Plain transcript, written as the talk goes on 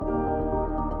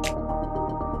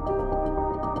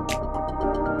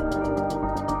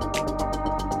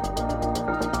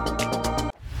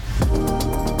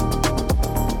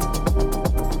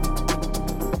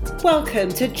Welcome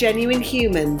to Genuine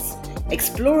Humans,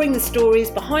 exploring the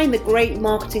stories behind the great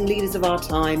marketing leaders of our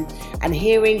time and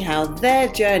hearing how their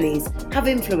journeys have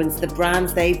influenced the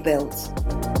brands they've built.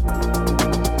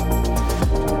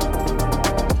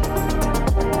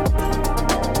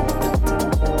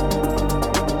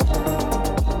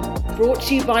 Brought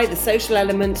to you by The Social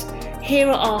Element, here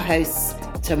are our hosts,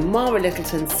 Tamara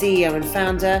Littleton, CEO and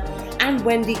founder, and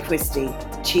Wendy Christie,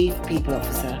 Chief People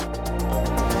Officer.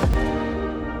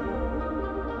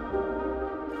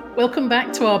 Welcome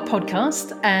back to our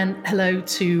podcast, and hello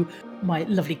to my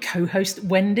lovely co-host,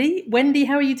 Wendy. Wendy,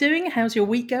 how are you doing? How's your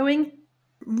week going?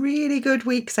 Really good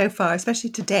week so far,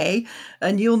 especially today.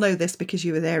 And you'll know this because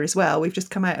you were there as well. We've just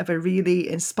come out of a really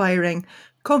inspiring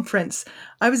conference.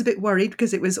 I was a bit worried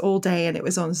because it was all day and it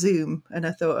was on Zoom. And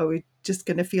I thought, we're just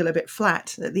going to feel a bit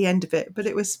flat at the end of it. But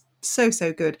it was so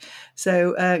good.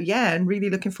 So, and really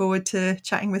looking forward to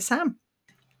chatting with Sam.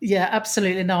 Yeah,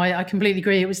 absolutely. No, I completely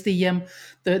agree. It was the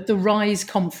Rise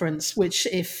conference, which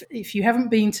if you haven't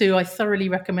been to, I thoroughly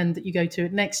recommend that you go to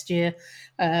it next year.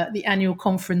 The annual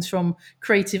conference from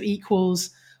Creative Equals,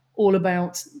 all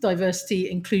about diversity,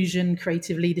 inclusion,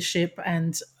 creative leadership,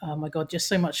 and oh my God, just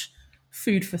so much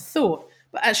food for thought.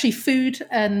 But actually, food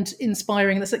and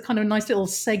inspiring. That's a kind of nice little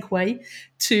segue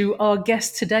to our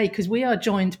guest today, because we are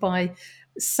joined by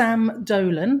Sam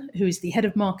Dolan, who is the head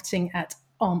of marketing at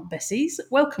Aunt Bessie's.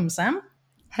 Welcome, Sam.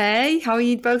 Hey, how are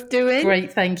you both doing?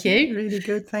 Great, thank you. Really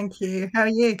good, thank you. How are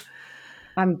you?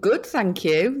 I'm good, thank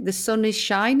you. The sun is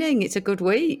shining. It's a good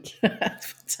week.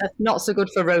 Not so good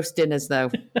for roast dinners, though.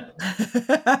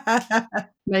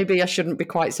 Maybe I shouldn't be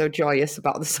quite so joyous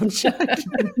about the sunshine.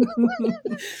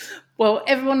 Well,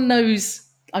 everyone knows,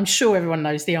 I'm sure everyone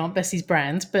knows the Aunt Bessie's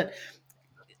brand, but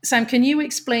Sam, can you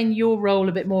explain your role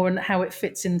a bit more and how it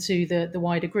fits into the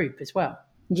wider group as well?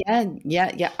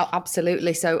 Yeah,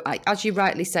 absolutely. So as you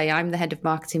rightly say, I'm the head of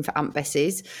marketing for Aunt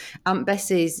Bessie's. Aunt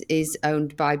Bessie's is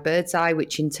owned by Birdseye,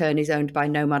 which in turn is owned by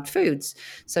Nomad Foods.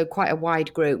 So quite a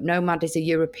wide group. Nomad is a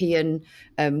European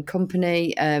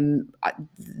company.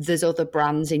 There's other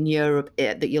brands in Europe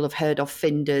that you'll have heard of,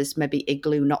 Findus, maybe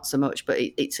Igloo, not so much, but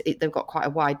they've got quite a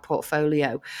wide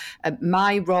portfolio.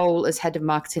 My role as head of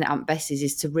marketing at Aunt Bessie's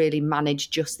is to really manage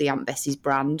just the Aunt Bessie's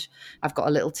brand. I've got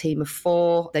a little team of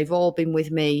 4. They've all been with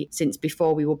me since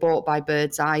before we were bought by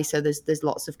Birdseye, so there's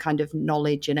lots of kind of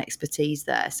knowledge and expertise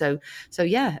there. So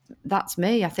yeah, that's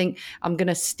me. I think I'm going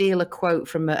to steal a quote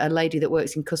from a lady that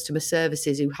works in customer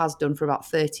services who has done for about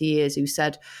 30 years, who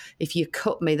said, "If you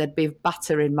cut me, there'd be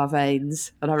batter in my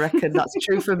veins," and I reckon that's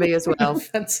true for me as well.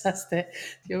 Fantastic.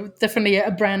 You're definitely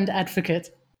a brand advocate.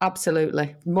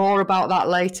 Absolutely. More about that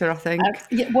later, I think.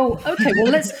 Okay. Well,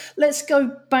 let's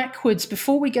go backwards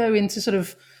before we go into sort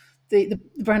of the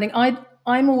branding.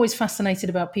 I'm always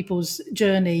fascinated about people's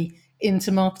journey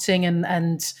into marketing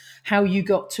and how you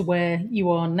got to where you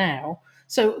are now.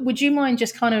 So would you mind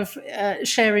just kind of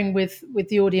sharing with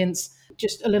the audience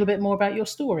just a little bit more about your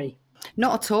story?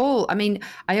 Not at all. I mean,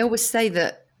 I always say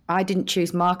that I didn't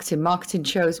choose marketing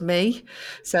chose me.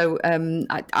 So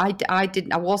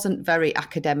I wasn't very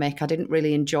academic. I didn't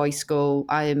really enjoy school.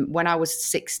 When I was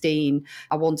 16,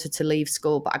 I wanted to leave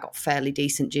school, but I got fairly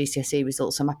decent GCSE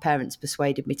results, so my parents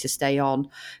persuaded me to stay on.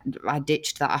 I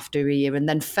ditched that after a year and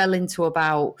then fell into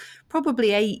about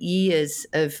probably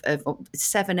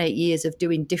 7-8 years of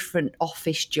doing different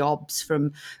office jobs,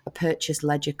 from a purchase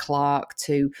ledger clerk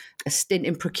to a stint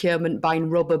in procurement buying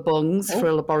rubber bungs for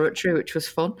a laboratory, which was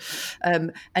fun.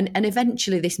 And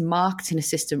eventually this marketing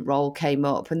assistant role came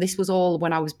up. And this was all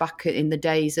when I was back in the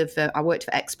days of, I worked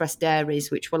for Express Dairies,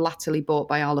 which were latterly bought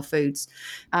by Arla Foods.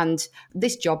 And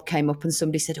this job came up and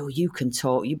somebody said, "Oh, you can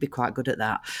talk, you'd be quite good at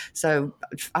that." So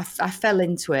I fell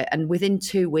into it. And within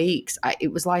 2 weeks,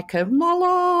 it was like a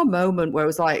la moment where I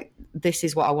was like, this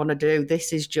is what I want to do.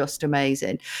 This is just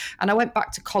amazing. And I went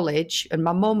back to college and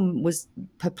my mum was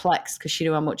perplexed because she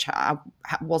knew how much I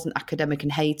wasn't academic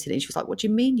and hated it. She was like, "What do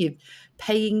you mean you're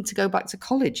paying to go back to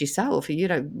college yourself?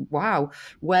 Wow,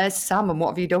 where's Sam and what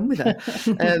have you done with her?"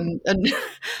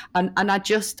 and I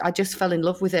just fell in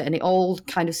love with it, and it all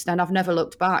kind of, and I've never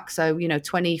looked back. So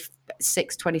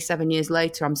 27 years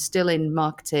later, I'm still in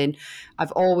marketing.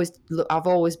 I've always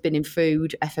been in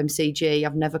food, FMCG.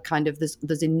 I've never there's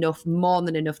more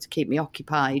than enough to keep me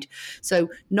occupied. So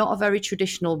not a very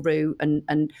traditional route,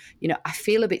 and I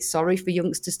feel a bit sorry for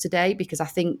youngsters today, because I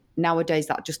think nowadays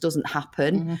that just doesn't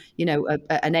happen. Mm-hmm.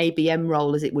 An ABM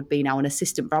role, as it would be now, an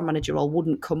assistant brand manager role,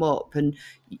 wouldn't come up, and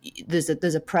there's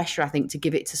a pressure, I think, to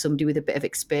give it to somebody with a bit of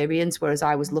experience. Whereas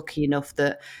I was lucky enough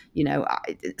that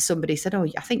somebody said, "Oh,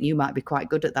 I think you might be quite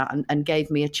good at that," and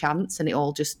gave me a chance, and it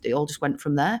all just went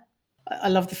from there. I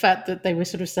love the fact that they were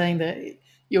sort of saying that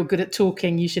you're good at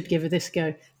talking, you should give this a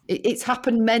go. It's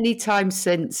happened many times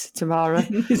since, Tamara.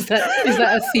 Is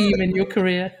that a theme in your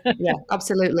career? Yeah,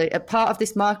 absolutely. A part of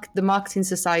this the Marketing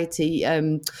Society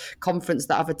conference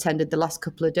that I've attended the last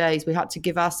couple of days, we had to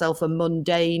give ourselves a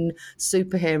mundane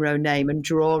superhero name and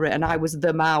draw it, and I was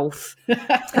the mouth,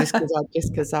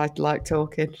 just because I like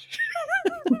talking.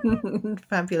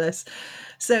 Fabulous.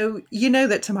 So you know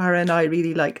that Tamara and I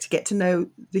really like to get to know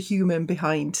the human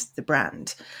behind the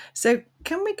brand. So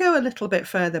can we go a little bit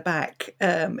further back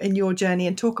in your journey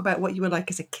and talk about what you were like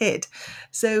as a kid?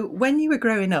 So when you were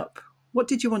growing up, what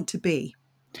did you want to be?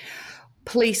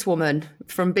 Policewoman.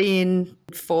 From being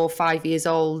 4 or 5 years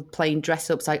old playing dress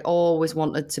ups, I always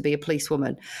wanted to be a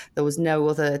policewoman. There was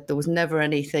never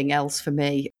anything else for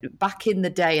me. Back in the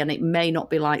day, and it may not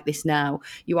be like this now,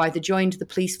 you either joined the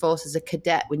police force as a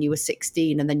cadet when you were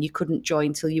 16 and then you couldn't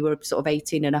join till you were sort of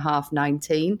 18 and a half,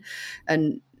 19.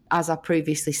 And as I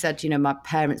previously said, my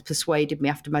parents persuaded me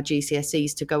after my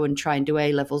GCSEs to go and try and do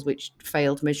A-levels, which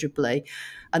failed miserably.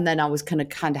 And then I was kind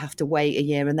of have to wait a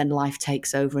year, and then life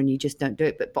takes over and you just don't do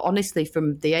it. But honestly,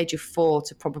 from the age of 4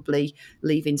 to probably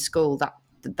leaving school,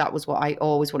 that was what I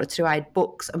always wanted to do. I had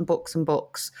books and books and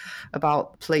books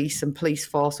about police and police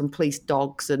force and police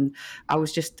dogs, and I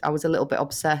was a little bit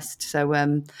obsessed. So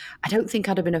I don't think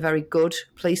I'd have been a very good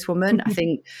policewoman. I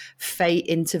think fate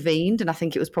intervened, and I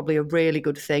think it was probably a really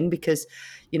good thing because,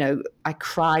 I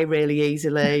cry really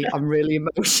easily. I'm really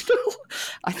emotional.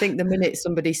 I think the minute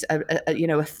somebody,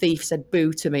 a thief said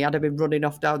boo to me, I'd have been running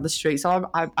off down the street. So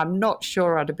I'm not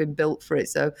sure I'd have been built for it.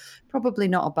 So probably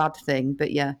not a bad thing.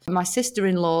 But yeah, my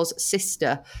sister-in-law's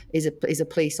sister is a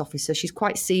police officer. She's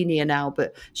quite senior now,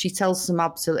 but she tells some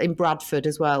absolute in Bradford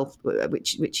as well,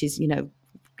 which is,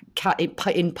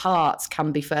 in parts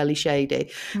can be fairly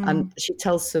shady. And she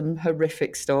tells some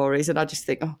horrific stories. And I just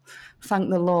think, oh, thank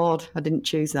the Lord I didn't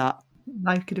choose that.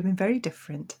 Life could have been very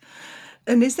different.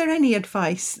 And is there any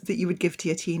advice that you would give to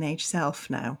your teenage self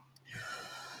now?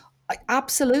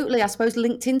 Absolutely. I suppose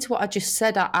linked into what I just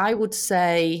said, I would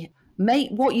say, make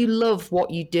what you love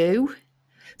what you do.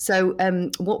 So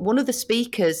one of the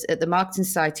speakers at the Marketing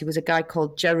Society was a guy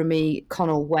called Jeremy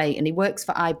Connell-Waite, and he works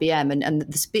for IBM. And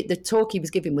the talk he was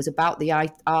giving was about the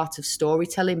art of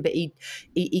storytelling, but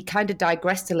he kind of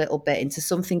digressed a little bit into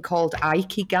something called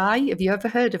Ikigai. Have you ever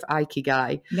heard of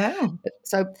Ikigai? No.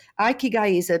 So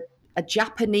Ikigai is a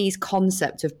Japanese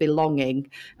concept of belonging,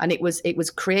 and it was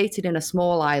created in a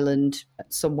small island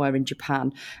somewhere in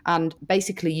Japan. And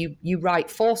basically you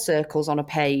write 4 circles on a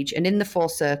page, and in the 4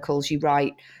 circles you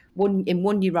write in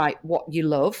one you write what you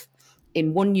love,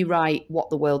 in one you write what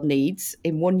the world needs,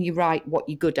 in one you write what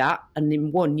you're good at, and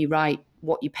in one you write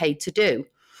what you're paid to do.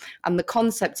 And the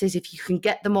concept is, if you can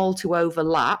get them all to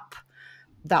overlap,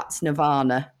 that's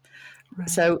nirvana. Right.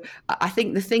 So I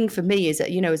think the thing for me is that,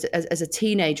 as a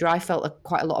teenager, I felt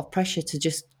quite a lot of pressure to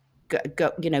just get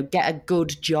a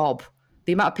good job.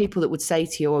 The amount of people that would say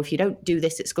to you, oh, if you don't do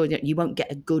this at school, you won't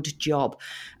get a good job.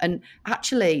 And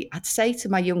actually, I'd say to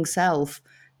my young self,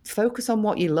 focus on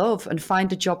what you love and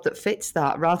find a job that fits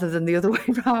that rather than the other way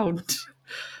around.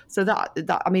 So that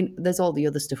I mean, there's all the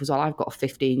other stuff as well. I've got a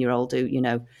 15-year-old who,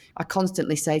 I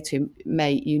constantly say to him,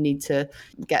 mate, you need to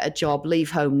get a job,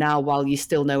 leave home now while you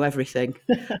still know everything.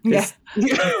 Yeah.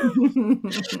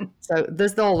 So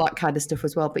there's all that kind of stuff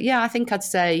as well. But yeah, I think I'd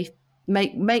say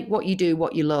make what you do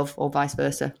what you love, or vice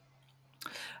versa.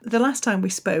 The last time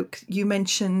we spoke, you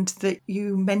mentioned that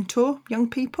you mentor young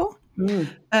people.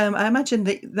 I imagine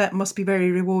that must be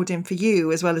very rewarding for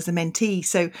you as well as a mentee.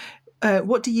 So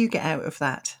what do you get out of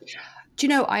that? Do you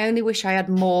know, I only wish I had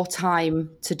more time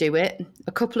to do it.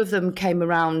 A couple of them came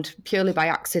around purely by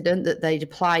accident, that they'd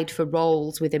applied for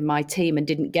roles within my team and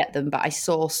didn't get them, but I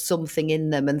saw something in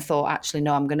them and thought, actually,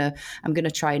 no, I'm gonna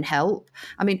try and help.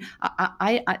 I mean,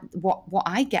 what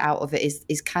I get out of it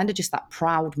is kind of just that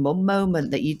proud mum moment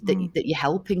that you're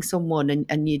helping someone,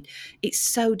 and it's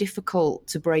so difficult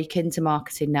to break into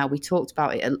marketing now. We talked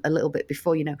about it a little bit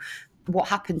before, what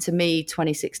happened to me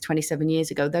 26, 27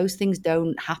 years ago, those things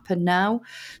don't happen now.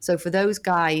 So for those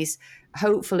guys,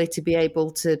 hopefully to be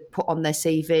able to put on their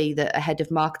CV that a head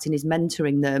of marketing is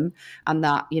mentoring them, and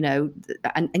that,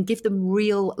 and give them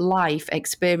real life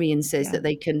experiences that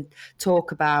they can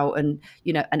talk about, and,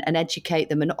 and educate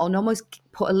them, and almost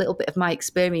put a little bit of my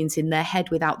experience in their head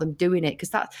without them doing it.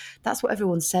 Because that's what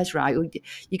everyone says, right?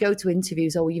 You go to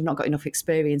interviews, oh, you've not got enough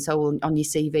experience, oh, on your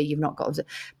CV, you've not got,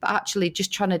 but actually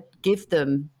just trying to give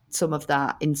them some of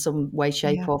that in some way,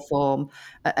 shape or form,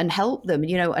 and help them,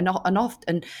 and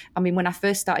often, I mean, when I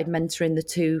first started mentoring the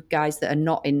two guys that are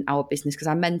not in our business, because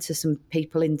I mentor some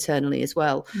people internally as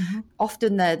well,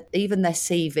 often even their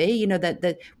CV,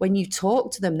 that when you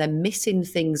talk to them, they're missing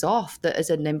things off that as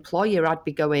an employer, I'd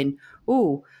be going,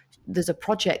 oh, there's a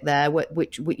project there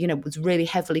which was really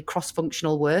heavily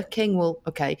cross-functional working. Well,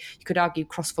 okay, you could argue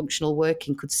cross-functional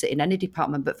working could sit in any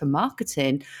department, but for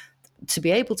marketing, to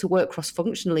be able to work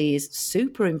cross-functionally is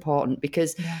super important,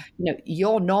 because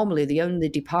you're normally the only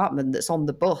department that's on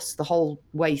the bus the whole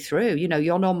way through.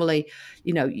 You're normally,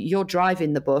 you're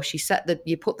driving the bus,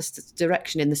 you put the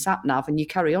direction in the sat nav and you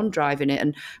carry on driving it,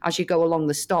 and as you go along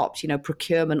the stops,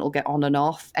 procurement will get on and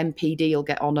off, MPD will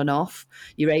get on and off,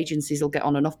 your agencies will get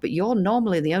on and off, but you're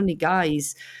normally the only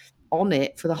guys on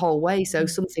it for the whole way. So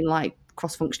something like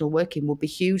cross-functional working would be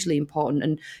hugely important,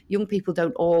 and young people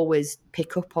don't always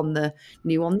pick up on the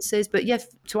nuances. But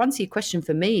to answer your question,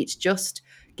 for me, it's just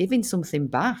giving something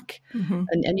back,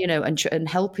 and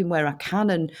helping where I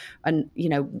can, and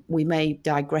we may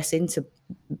digress into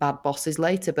bad bosses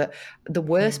later, but the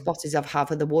worst bosses I've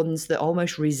had are the ones that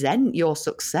almost resent your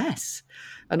success,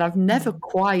 and I've never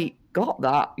quite got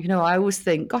that. I always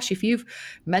think, gosh, if you've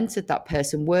mentored that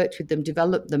person, worked with them,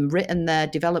 developed them, written their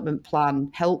development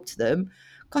plan, helped them,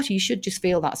 gosh, you should just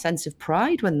feel that sense of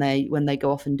pride when they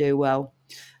go off and do well.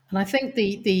 And I think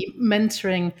the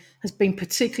mentoring has been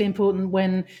particularly important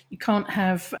when you can't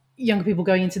have younger people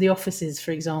going into the offices,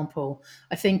 for example.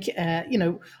 I think,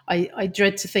 I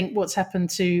dread to think what's happened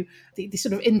to the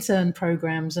sort of intern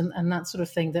programs and that sort of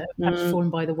thing that have perhaps fallen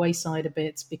by the wayside a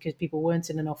bit because people weren't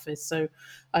in an office. So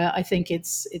I think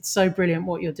it's so brilliant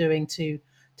what you're doing to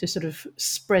sort of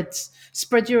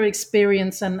spread your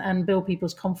experience and build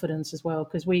people's confidence as well.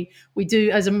 Because we do,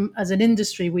 as an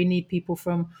industry, we need people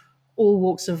from all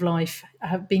walks of life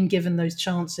have been given those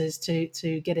chances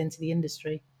to get into the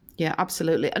industry. Yeah,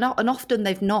 absolutely. And often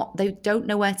they don't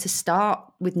know where to start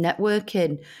with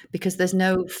networking because there's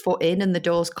no foot in and the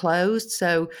door's closed.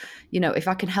 So, if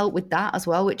I can help with that as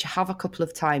well, which I have a couple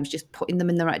of times, just putting them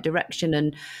in the right direction.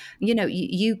 And,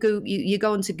 you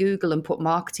go onto Google and put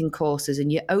marketing courses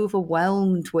and you're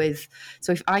overwhelmed with,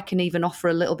 so if I can even offer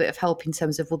a little bit of help in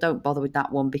terms of, well, don't bother with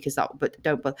that one but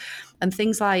don't bother. And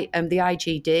things like the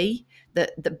IGD,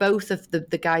 that both of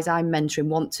the guys I'm mentoring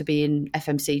want to be in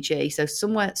FMCG. So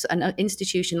somewhere, an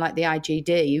institution like the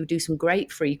IGD, who do some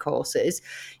great free courses,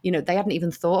 they hadn't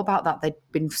even thought about that. They'd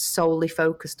been solely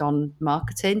focused on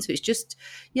marketing. So it's just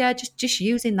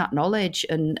using that knowledge.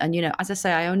 And as I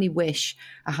say, I only wish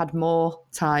I had more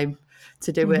time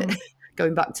to do it.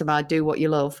 Going back to my do what you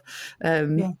love.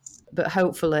 But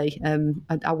hopefully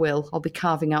I will. I'll be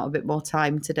carving out a bit more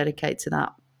time to dedicate to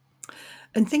that.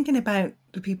 And thinking about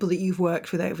the people that you've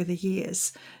worked with over the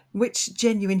years, which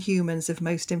genuine humans have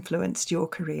most influenced your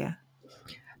career?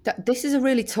 This is a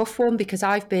really tough one because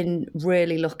I've been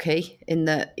really lucky in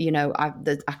that,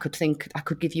 I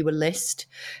could give you a list.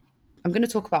 I'm going to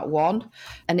talk about one,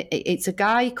 and it's a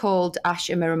guy called Ash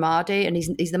Amiramadi, and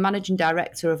he's the managing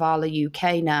director of Arla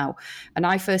UK now. And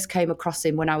I first came across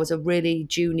him when I was a really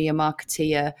junior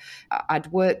marketeer. I'd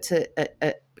worked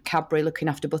at Cadbury looking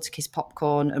after Butterkiss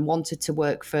popcorn and wanted to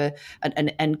work for,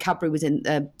 and Cadbury was in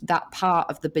that part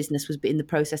of the business was in the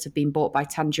process of being bought by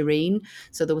Tangerine.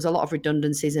 So there was a lot of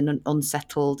redundancies and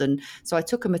unsettled. And so I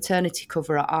took a maternity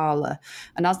cover at Arla.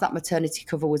 And as that maternity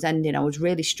cover was ending, I was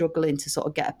really struggling to sort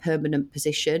of get a permanent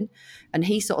position. And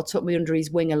he sort of took me under his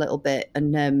wing a little bit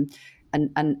and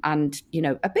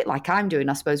a bit like I'm doing,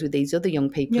 I suppose, with these other young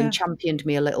people, and championed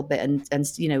me a little bit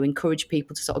and encouraged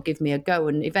people to sort of give me a go.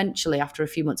 And eventually, after a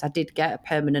few months, I did get a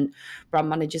permanent brand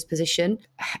manager's position.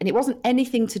 And it wasn't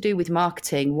anything to do with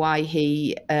marketing, why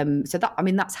he,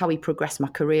 that's how he progressed my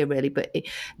career, really. But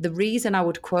the reason I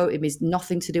would quote him is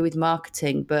nothing to do with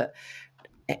marketing, but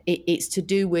it's to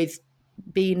do with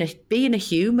being a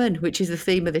human, which is the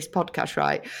theme of this podcast,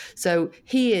 right? So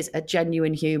he is a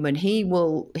genuine human. He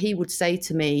would say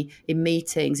to me in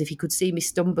meetings, if he could see me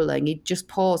stumbling, he'd just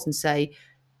pause and say,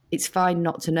 it's fine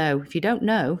not to know. If you don't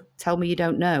know, tell me you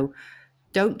don't know.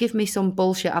 Don't give me some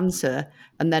bullshit answer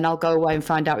and then I'll go away and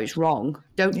find out it's wrong.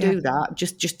 Don't do that.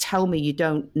 Just tell me you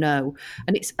don't know.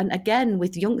 And again,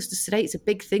 with youngsters today, it's a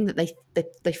big thing that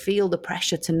they feel the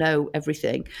pressure to know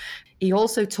everything. He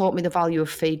also taught me the value of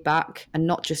feedback, and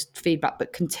not just feedback,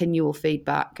 but continual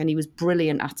feedback. And he was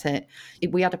brilliant at it.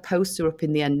 We had a poster up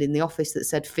in the end in the office that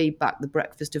said "Feedback, the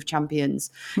breakfast of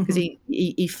champions," because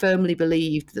he firmly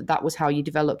believed that was how you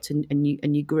developed and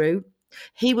you grew.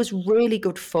 He was really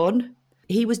good fun.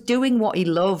 He was doing what he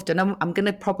loved, and I'm going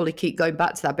to probably keep going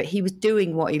back to that, but he was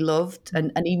doing what he loved,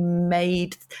 and he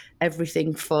made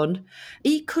everything fun.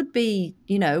 He could be,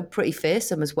 pretty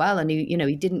fearsome as well. And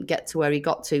he didn't get to where he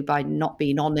got to by not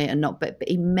being on it but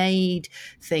he made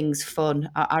things fun.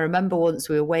 I remember once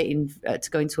we were waiting to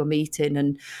go into a meeting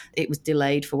and it was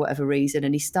delayed for whatever reason.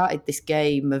 And he started this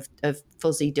game of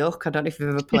Fuzzy Duck. I don't know if you've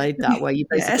ever played that, where you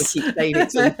basically keep saying it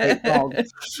till you get it wrong.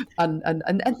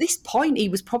 And at this point, he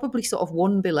was probably sort of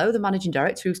one below the managing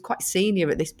director. He was quite senior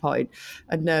at this point.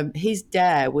 And his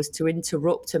dare was to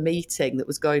interrupt a meeting that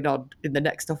was going on in the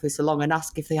next office along and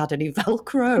ask if they had any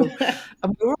Velcro.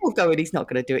 And we were all going, he's not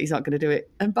going to do it. He's not going to do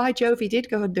it. And by Jove, he did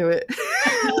go and do it.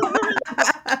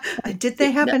 Did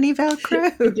they have any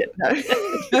Velcro? No.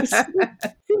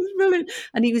 It was brilliant.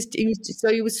 And he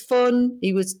was fun.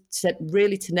 He was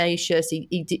really tenacious.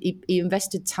 He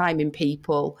invested time in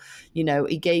people.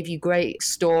 He gave you great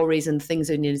stories and things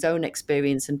in his own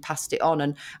experience and passed it on.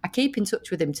 And I keep in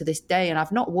touch with him to this day. And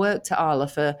I've not worked at Arla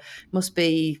for must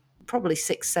be probably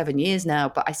 6-7 years now,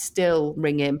 but I still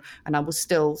ring him and I will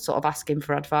still sort of ask him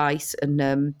for advice.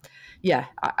 And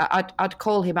I'd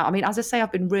call him out. I mean, as I say,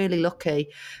 I've been really lucky.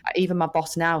 Even my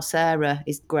boss now, Sarah,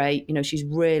 is great. She's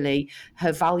really,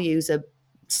 her values are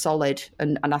solid.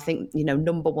 And I think,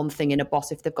 number one thing in a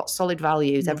boss, if they've got solid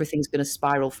values, everything's going to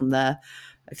spiral from there.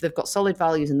 If they've got solid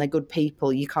values and they're good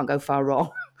people, you can't go far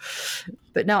wrong.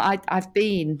 But no, I've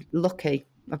been lucky.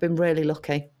 I've been really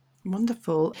lucky.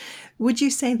 Wonderful. Would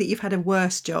you say that you've had a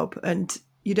worse job? And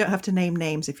you don't have to name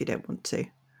names if you don't want to.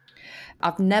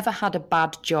 I've never had a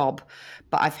bad job,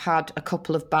 but I've had a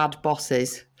couple of bad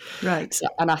bosses. Right.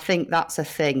 And I think that's a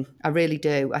thing. I really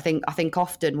do. I think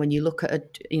often when you look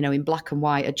at in black and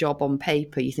white, a job on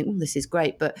paper, you think, oh, this is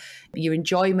great. But your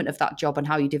enjoyment of that job and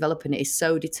how you're developing it is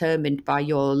so determined by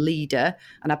your leader.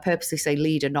 And I purposely say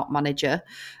leader, not manager.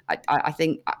 I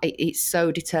think it's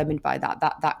so determined by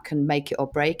that can make it or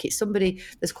break it.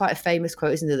 There's quite a famous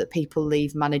quote, isn't there, that people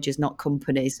leave managers, not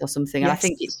companies or something. Yes. And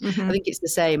I think it's the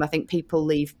same. I think people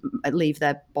leave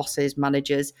their bosses,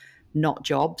 managers, not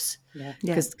jobs.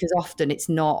 Because often it's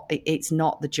not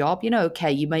the job.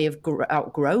 Okay, you may have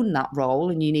outgrown that role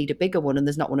and you need a bigger one and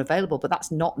there's not one available, but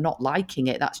that's not liking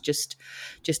it. That's just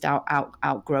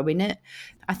outgrowing it.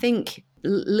 I think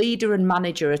leader and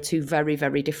manager are two very,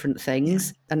 very different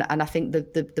things. And I think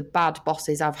the bad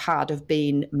bosses I've had have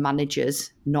been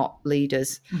managers, not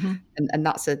leaders. And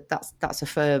that's a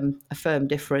firm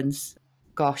difference.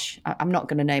 Gosh, I'm not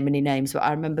going to name any names, but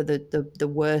I remember the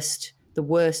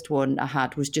worst one I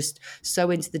had was just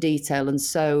so into the detail and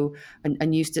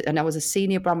I was a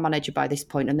senior brand manager by this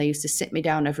point, and they used to sit me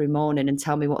down every morning and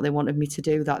tell me what they wanted me to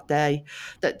do that day.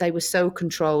 That they were so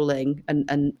controlling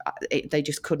and they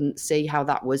just couldn't see how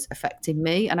that was affecting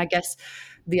me. And I guess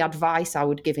the advice I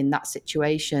would give in that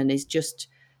situation is just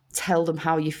tell them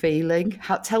how you're feeling,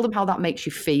 tell them how that makes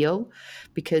you feel,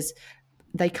 because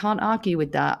they can't argue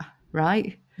with that,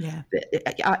 right? Yeah.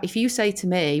 If you say to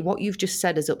me, what you've just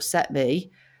said has upset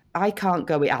me, I can't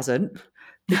go, it hasn't,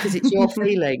 because it's your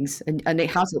feelings and it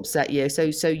has upset you.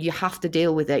 So you have to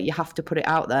deal with it. You have to put it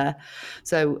out there.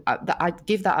 So I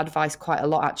give that advice quite a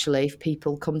lot, actually. If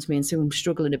people come to me and say, I'm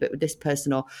struggling a bit with this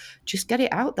person, or just get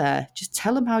it out there. Just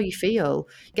tell them how you feel.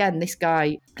 Again, this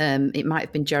guy, it might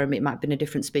have been Jeremy, it might have been a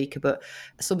different speaker, but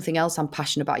something else I'm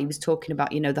passionate about. He was talking about,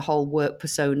 the whole work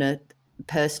persona,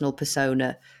 personal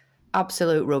persona.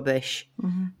 Absolute rubbish.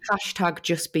 Hashtag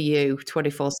just be you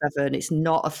 24/7. It's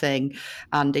not a thing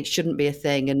and it shouldn't be a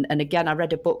thing. And again, I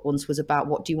read a book once was about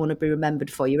what do you want to be remembered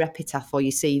for, your epitaph or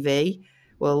your CV?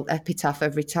 Well, epitaph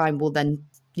every time will then,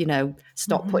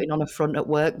 stop putting on a front at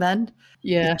work then.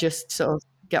 Yeah. You just sort of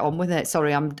get on with it.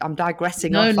 Sorry, I'm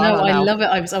digressing. No, I love it.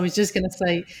 I was just going to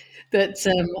say that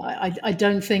I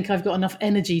don't think I've got enough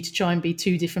energy to try and be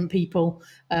two different people.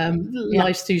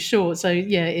 Life's too short. So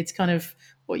yeah, it's kind of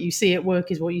what you see at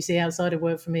work is what you see outside of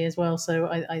work for me as well. So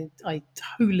I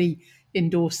totally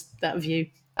endorse that view.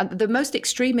 And the most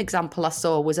extreme example I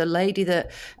saw was a lady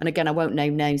that, and again, I won't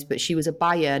name names, but she was a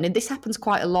buyer. And this happens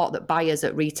quite a lot, that buyers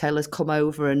at retailers come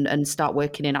over and start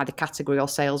working in either category or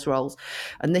sales roles.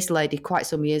 And this lady quite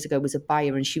some years ago was a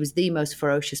buyer, and she was the most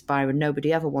ferocious buyer, and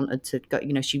nobody ever wanted to go,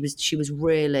 she was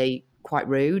really quite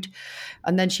rude.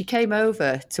 And then she came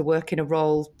over to work in a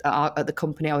role at the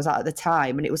company I was at the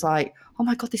time, and it was like, oh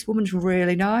my God, this woman's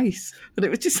really nice. And it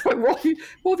was just like, what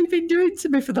have you been doing to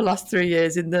me for the last 3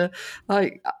 years?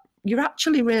 You're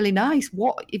actually really nice.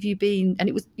 What have you been? And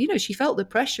it was, she felt the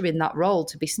pressure in that role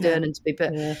to be stern and to be,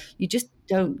 but you just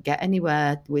don't get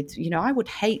anywhere with, I would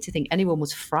hate to think anyone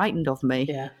was frightened of me.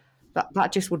 Yeah.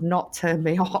 That just would not turn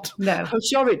me on. No. I'm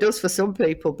sure it does for some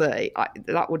people, but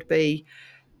that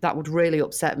would really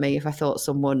upset me if I thought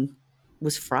someone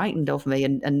was frightened of me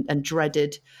and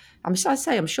dreaded I'm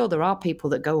sure there are people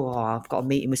that go, oh, I've got a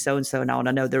meeting with so and so now, and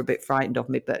I know they're a bit frightened of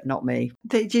me, but not me.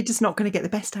 You're just not going to get the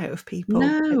best out of people.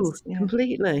 No,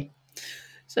 completely.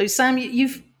 So Sam,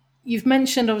 you've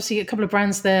mentioned obviously a couple of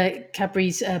brands there: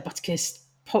 Cadbury's Butterkist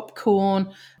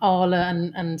popcorn,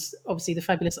 Arla, and obviously the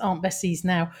fabulous Aunt Bessie's.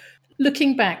 Now,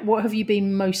 looking back, what have you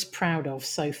been most proud of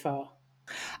so far?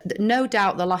 No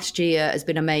doubt the last year has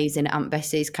been amazing at Aunt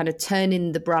Bessie's, kind of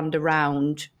turning the brand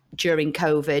around during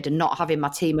COVID and not having my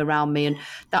team around me. And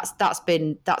that's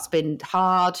been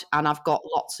hard, and I've got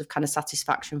lots of kind of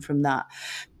satisfaction from that.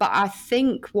 But I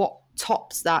think what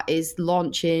tops that is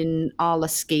launching Arla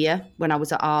Skyr when I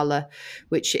was at Arla,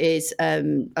 which is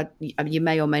you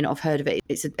may or may not have heard of it.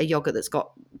 It's a yogurt that's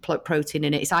got protein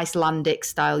in it. It's Icelandic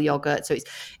style yogurt, so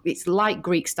it's like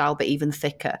Greek style but even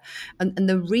thicker. And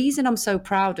the reason I'm so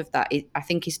proud of that I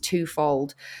think is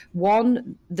twofold.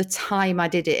 One, the time I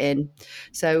did it in.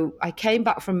 So I came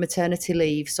back from maternity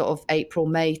leave sort of April,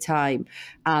 May time,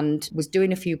 and was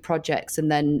doing a few projects,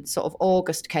 and then sort of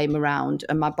August came around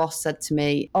and my boss said to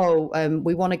me,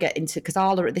 we want to get into, because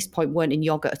Arla at this point weren't in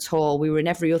yogurt at all. We were in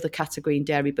every other category in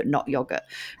dairy, but not yogurt.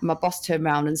 And my boss turned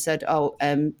around and said,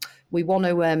 we want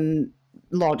to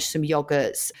launch some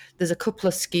yogurts. There's a couple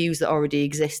of SKUs that already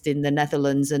exist in the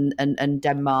Netherlands and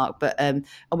Denmark, but and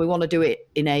we want to do it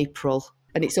in April.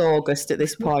 And it's August at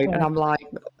this point. And I'm like,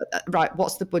 right,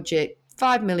 what's the budget?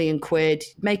 5 million quid,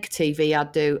 make a TV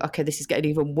ad, do. Okay, this is getting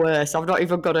even worse. I've not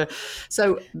even got to.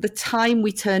 So the time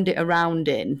we turned it around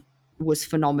in was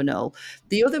phenomenal.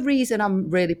 The other reason I'm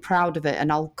really proud of it,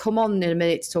 and I'll come on in a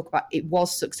minute to talk about it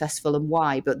was successful and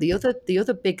why, but the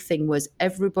other big thing was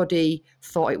everybody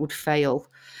thought it would fail.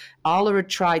 Arla had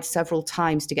tried several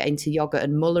times to get into yogurt,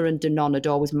 and Muller and Danone had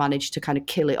always managed to kind of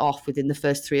kill it off within the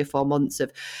first 3 or 4 months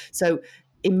of. So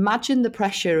imagine the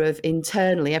pressure of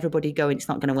internally everybody going, it's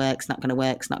not going to work, it's not going to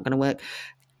work, it's not going to work.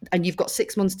 And you've got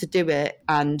 6 months to do it,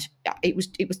 and it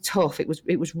was tough. It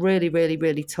was really, really,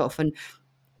 really tough. And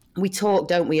we talk,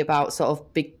 don't we, about sort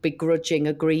of begrudging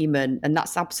agreement, and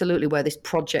that's absolutely where this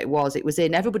project was. It was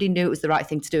everybody knew it was the right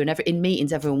thing to do, and in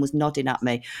meetings everyone was nodding at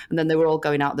me, and then they were all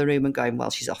going out the room and going, well,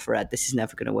 she's off her head, this is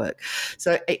never going to work.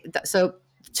 So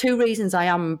 2 reasons I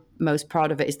am most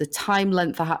proud of it is the time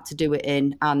length I had to do it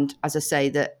in, and as I say,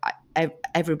 that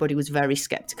everybody was very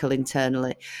skeptical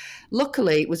internally.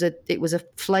 Luckily, it was a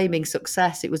flaming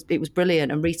success. It was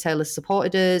brilliant, and retailers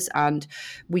supported us, and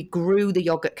we grew the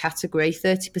yogurt category.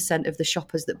 30% of the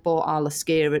shoppers that bought Arla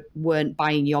Skyr weren't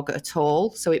buying yogurt at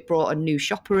all, so it brought a new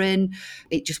shopper in.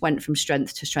 It just went from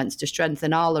strength to strength to strength.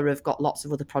 And Arla have got lots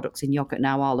of other products in yogurt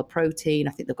now. Arla Protein,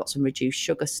 I think they've got some reduced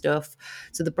sugar stuff.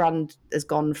 So the brand has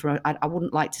gone from, I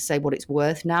wouldn't like to say what it's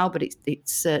worth now, but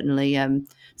it's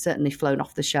certainly flown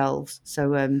off the shelves.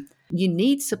 So you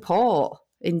need support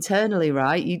internally,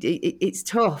 right? It's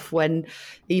tough when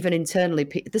even internally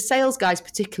the sales guys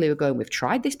particularly are going, we've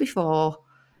tried this before,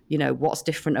 what's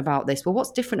different about this? Well,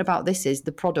 what's different about this is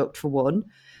the product, for one,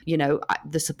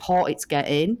 the support it's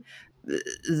getting,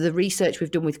 the research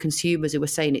we've done with consumers who are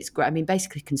saying it's great. I mean,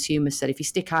 basically consumers said if you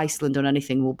stick Iceland on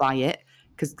anything, we'll buy it,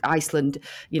 because Iceland,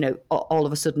 all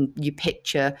of a sudden you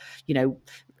picture,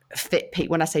 fit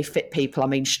people. When I say fit people, I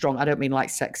mean strong. I don't mean like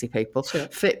sexy people. Sure.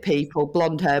 Fit people,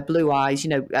 blonde hair, blue eyes,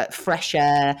 fresh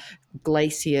air,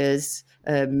 glaciers,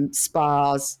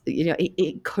 spas.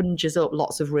 It conjures up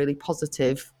lots of really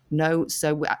positive notes.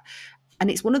 So, and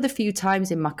it's one of the few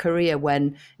times in my career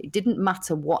when it didn't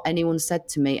matter what anyone said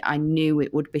to me, I knew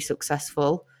it would be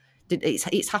successful.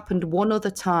 It's happened one other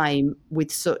time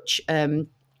with such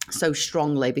so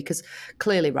strongly, because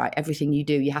clearly, right, everything you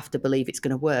do, you have to believe it's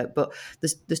going to work. But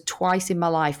there's twice in my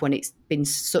life when it's been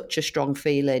such a strong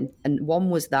feeling, and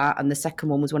one was that, and the second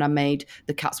one was when I made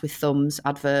the Cats with Thumbs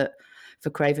advert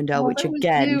for Cravendale, which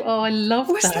again, I love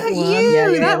that. Was that one. you?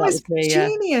 Yeah, that was me,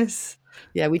 genius.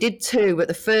 Yeah, we did 2, but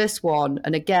the first one,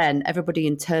 and again, everybody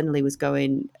internally was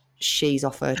going, she's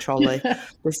off her trolley.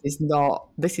 This is not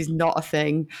a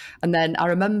thing. And then I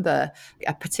remember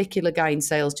a particular guy in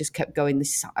sales just kept going,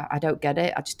 I don't get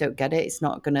it. I just don't get it. It's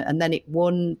not gonna. And then it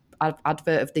won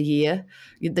advert of the year.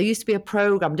 There used to be a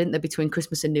program, didn't there, between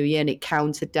Christmas and New Year, and it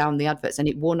counted down the adverts, and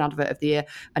it won advert of the year.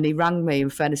 And he rang me, in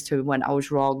fairness to him, and went, I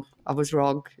was wrong.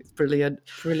 It's brilliant.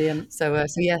 So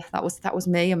yeah, that was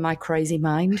me and my crazy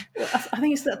mind. Well, I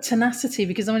think it's that tenacity,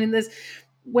 because I mean, there's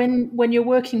when you're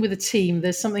working with a team,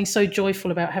 there's something so joyful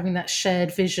about having that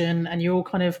shared vision, and you're all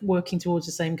kind of working towards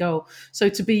the same goal. So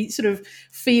to be sort of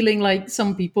feeling like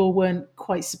some people weren't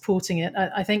quite supporting it,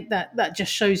 I think that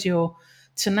just shows your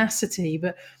tenacity.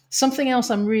 But something else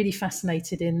I'm really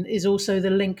fascinated in is also the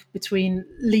link between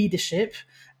leadership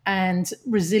and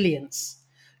resilience.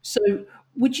 So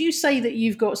Would you say that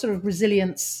you've got sort of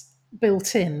resilience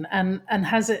built in, and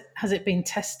has it been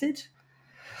tested?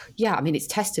 Yeah, I mean, it's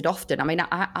tested often. I mean,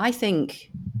 I think,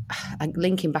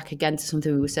 linking back again to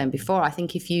something we were saying before, I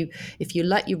think if you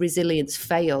let your resilience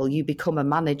fail, you become a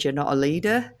manager, not a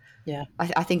leader. Yeah.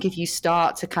 I think if you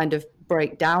start to kind of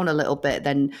break down a little bit,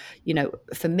 then,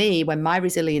 for me, when my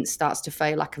resilience starts to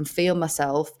fail, I can feel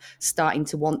myself starting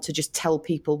to want to just tell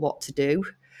people what to do.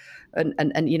 And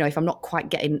if I'm not quite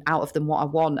getting out of them what I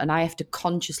want, and I have to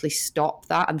consciously stop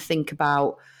that and think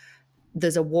about,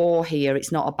 there's a war here,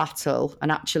 it's not a battle.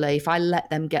 And actually, if I let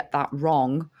them get that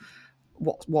wrong,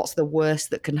 what's the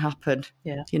worst that can happen?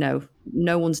 Yeah.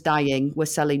 No one's dying. We're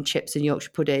selling chips and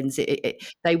Yorkshire puddings.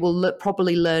 They will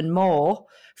probably learn more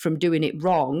from doing it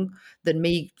wrong than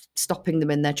me stopping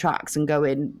them in their tracks and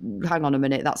going, hang on a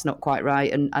minute, that's not quite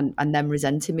right, and them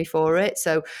resenting me for it.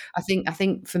 So I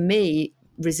think for me,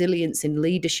 resilience in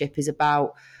leadership is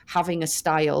about having a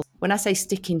style. When I say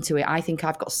sticking to it, I think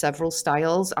I've got several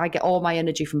styles. I get all my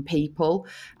energy from people,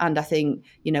 and I think,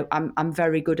 I'm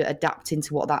very good at adapting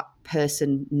to what that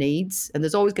person needs. And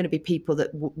there's always going to be people that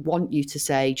want you to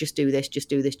say, just do this, just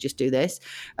do this, just do this,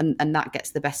 and that gets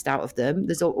the best out of them.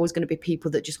 There's always going to be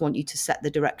people that just want you to set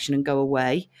the direction and go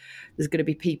away. There's going to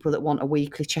be people that want a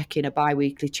weekly check-in, a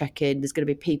bi-weekly check-in. There's going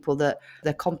to be people that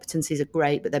their competencies are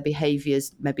great, but their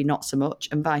behaviours maybe not so much,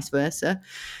 and vice versa.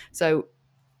 So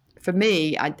for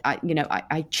me,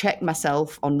 I check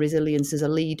myself on resilience as a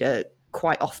leader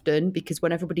quite often, because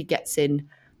when everybody gets in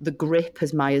the grip,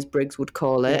 as Myers-Briggs would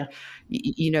call it,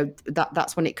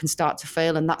 that's when it can start to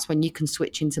fail, and that's when you can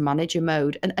switch into manager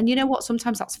mode. And you know what?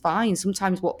 Sometimes that's fine.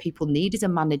 Sometimes what people need is a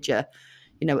manager,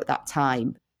 at that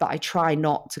time. But I try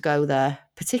not to go there,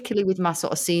 particularly with my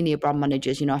sort of senior brand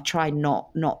managers. I try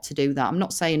not to do that. I'm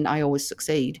not saying I always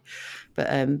succeed, but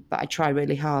I try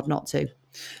really hard not to.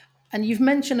 And you've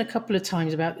mentioned a couple of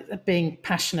times about being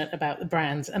passionate about the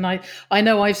brands. And I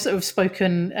know I've sort of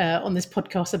spoken on this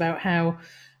podcast about how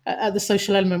at the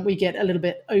Social Element, we get a little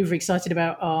bit overexcited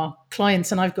about our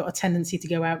clients. And I've got a tendency to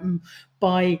go out and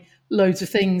buy loads of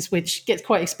things, which gets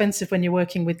quite expensive when you're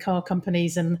working with car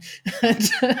companies and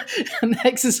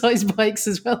exercise bikes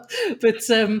as well.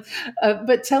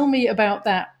 But tell me about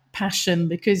that passion,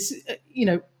 because,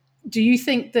 do you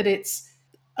think that it's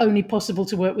only possible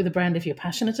to work with a brand if you're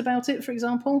passionate about it, for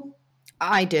example?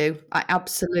 I do. I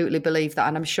absolutely believe that.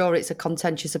 And I'm sure it's a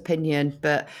contentious opinion,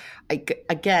 but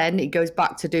again, it goes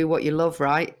back to do what you love,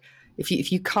 right?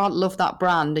 If you can't love that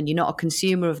brand and you're not a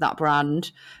consumer of that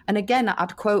brand, and again,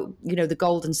 I'd quote, the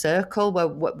Golden Circle,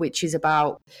 which is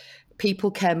about people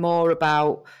care more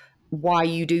about why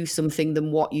you do something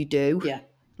than what you do. Yeah.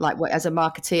 Like as a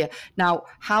marketeer. Now,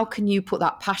 how can you put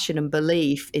that passion and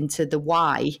belief into the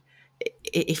why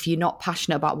if you're not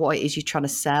passionate about what it is you're trying to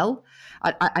sell?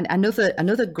 And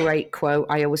another great quote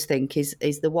I always think is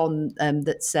the one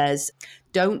that says,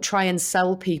 don't try and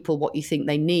sell people what you think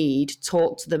they need.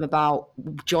 Talk to them about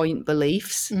joint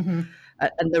beliefs,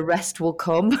 and the rest will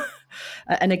come.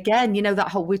 And again, that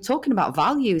whole, we're talking about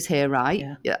values here, right?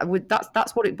 Yeah.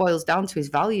 That's what it boils down to, is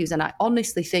values. And I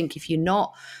honestly think if you're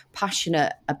not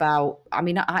passionate about,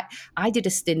 I did a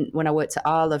stint when I worked at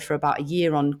Arla for about a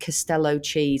year on Castello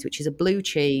cheese, which is a blue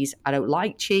cheese. I don't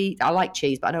like cheese. I like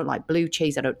cheese, but I don't like blue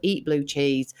cheese. I don't eat blue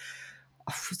cheese.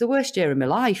 It was the worst year of my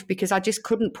life because I just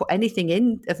couldn't put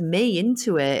anything of me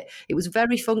into it. It was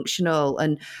very functional,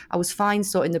 and I was fine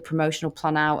sorting the promotional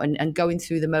plan out and going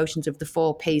through the motions of the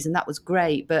 4 Ps, and that was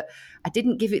great. But I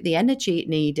didn't give it the energy it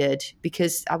needed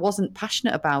because I wasn't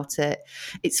passionate about it.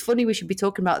 It's funny we should be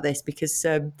talking about this because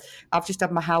I've just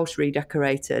had my house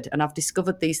redecorated, and I've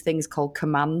discovered these things called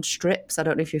command strips. I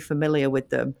don't know if you're familiar with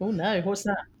them. Oh no, what's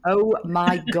that? Oh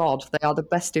my God, they are the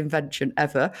best invention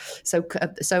ever. So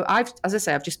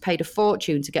I've just paid a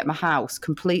fortune to get my house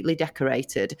completely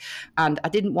decorated, and I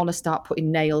didn't want to start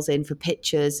putting nails in for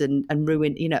pictures and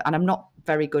ruin, and I'm not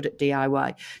very good at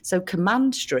DIY. So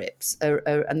command strips are,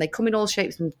 and they come in all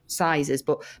shapes and sizes,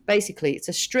 but basically it's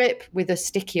a strip with a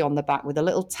sticky on the back with a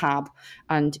little tab,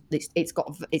 and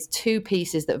it's 2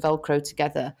 pieces that Velcro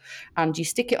together, and you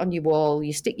stick it on your wall,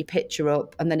 you stick your picture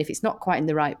up, and then if it's not quite in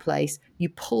the right place, you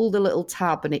pull the little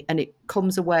tab and it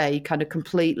comes away kind of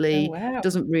completely. Oh, wow.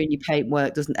 Doesn't ruin your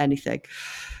paintwork, doesn't anything.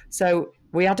 So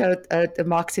we had a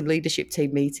marketing leadership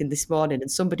team meeting this morning, and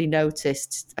somebody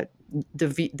noticed,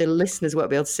 the listeners won't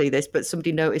be able to see this, but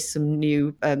somebody noticed some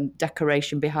new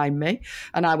decoration behind me,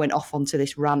 and I went off onto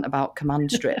this rant about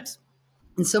command strips.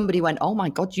 And somebody went, "Oh my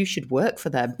God, you should work for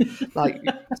them." But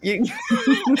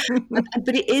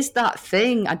it is that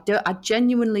thing. I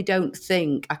genuinely don't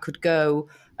think I could go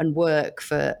and work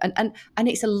for, and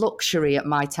it's a luxury at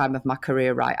my time of my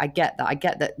career, right? I get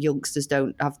that youngsters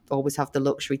don't always have the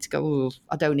luxury to go, oh,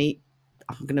 I don't eat,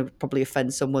 I'm going to probably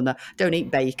offend someone that don't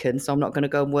eat bacon, so I'm not going to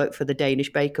go and work for the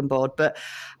Danish Bacon Board. But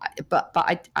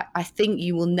I think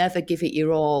you will never give it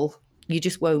your all. You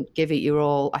just won't give it your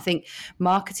all. I think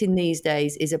marketing these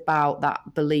days is about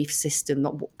that belief system.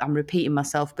 I'm repeating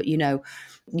myself, but you're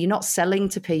not selling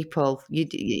to people.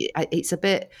 It's a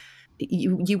bit,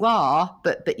 you are,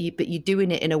 but you're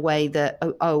doing it in a way that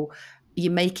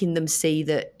you're making them see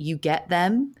that you get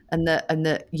them and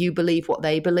that you believe what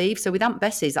they believe. So with Aunt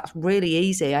Bessie's, that's really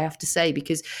easy, I have to say,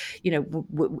 because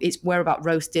we're about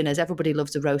roast dinners. Everybody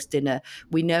loves a roast dinner.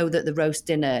 We know that the roast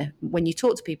dinner, when you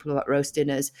talk to people about roast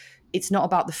dinners, it's not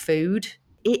about the food.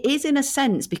 It is in a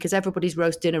sense, because everybody's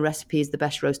roast dinner recipe is the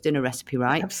best roast dinner recipe,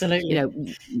 right?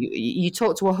 Absolutely. You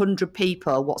talk to 100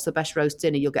 people, what's the best roast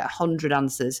dinner? You'll get 100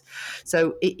 answers.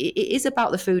 So it is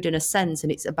about the food in a sense,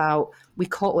 and it's about, we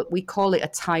call it a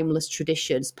timeless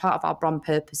tradition. It's part of our brand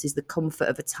purpose is the comfort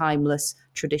of a timeless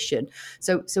tradition.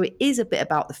 So it is a bit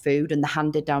about the food and the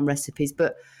handed down recipes,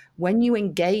 but when you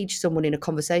engage someone in a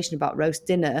conversation about roast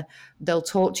dinner, they'll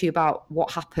talk to you about what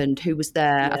happened, who was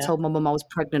there. Yeah. I told my mum I was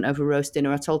pregnant over roast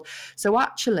dinner. So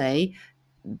actually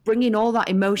bringing all that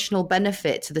emotional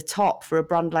benefit to the top for a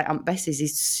brand like Aunt Bessie's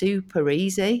is super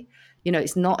easy.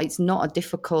 It's not a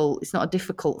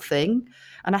difficult thing.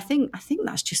 And I think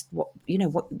that's just what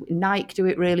Nike do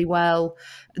it really well.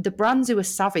 The brands who are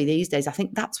savvy these days, I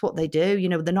think that's what they do.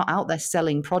 They're not out there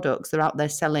selling products. They're out there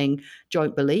selling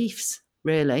joint beliefs.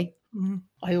 Really.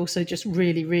 I also just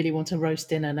really, really want a roast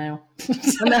dinner now.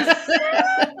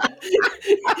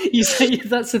 You say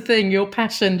that's the thing. Your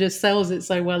passion just sells it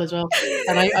so well as well,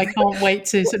 and I can't wait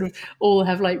to sort of all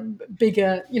have like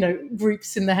bigger,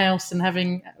 groups in the house and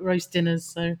having roast dinners.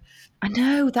 So I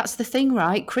know that's the thing,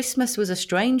 right? Christmas was a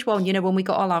strange one. When we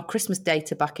got all our Christmas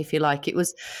data back, if you like, it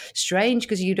was strange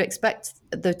because you'd expect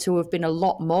there to have been a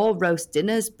lot more roast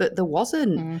dinners, but there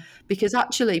wasn't because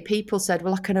actually people said,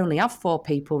 well, I can only have 4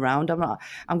 people round.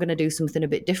 I'm going to do something a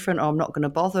bit different, or I'm not going to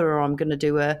bother, or I'm going to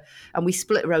do and we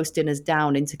split roast dinners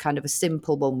down into kind of a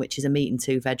simple one, which is a meat and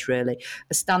 2 veg, really,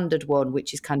 a standard one,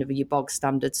 which is kind of your bog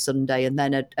standard Sunday, and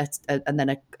then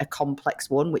a complex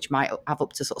one, which might have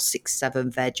up to sort of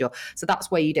 6-7 veg, so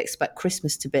that's where you'd expect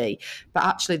Christmas to be. But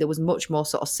actually there was much more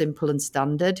sort of simple and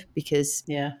standard because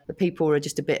the people were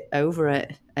just a bit over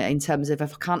it in terms of,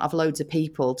 if I can't have loads of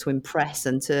people to impress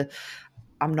and to,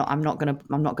 I'm not going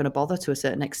to bother to a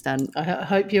certain extent. I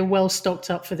hope you're well stocked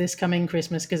up for this coming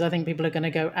Christmas, because I think people are going to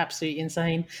go absolutely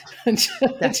insane and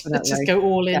just go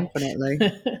all in. Definitely.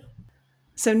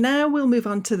 So now we'll move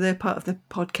on to the part of the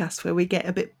podcast where we get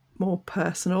a bit more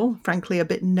personal, frankly, a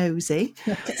bit nosy.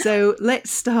 So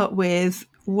let's start with,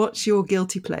 what's your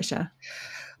guilty pleasure?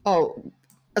 Oh,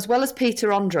 as well as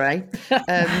Peter Andre,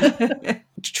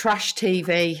 trash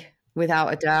TV,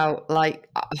 without a doubt. Like,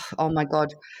 oh my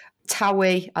God.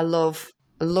 Towie, I love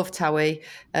Towie.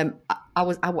 I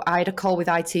had a call with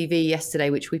ITV yesterday,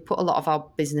 which we put a lot of our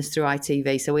business through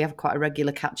ITV, so we have quite a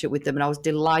regular catch up with them, and I was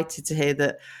delighted to hear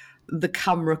that the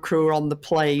camera crew were on the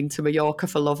plane to Mallorca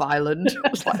for Love Island. I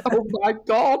was like, oh my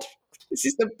God, this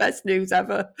is the best news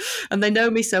ever. And they know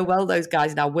me so well, those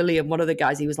guys. Now, William, one of the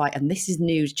guys, he was like, and this is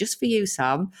news just for you,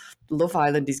 Sam. Love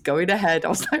Island is going ahead. I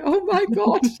was like, oh my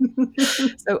God.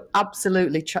 So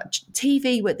absolutely.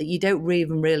 TV that you don't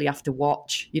even really have to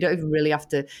watch. You don't even really have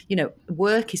to,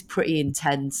 work is pretty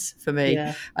intense for me.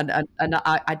 Yeah. And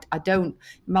I don't,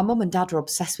 my mum and dad are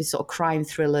obsessed with sort of crime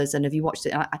thrillers. And have you watched it?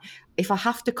 And if I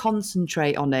have to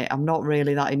concentrate on it, I'm not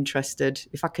really that interested.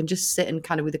 If I can just sit and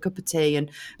kind of with a cup of tea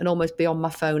and almost be on my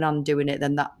phone and doing it,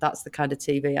 then that's the kind of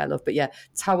TV I love. But yeah,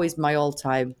 Towie's my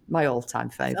all-time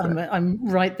favourite. I'm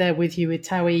right there with you with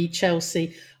Towie,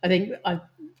 Chelsea. I think I've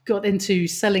got into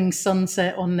Selling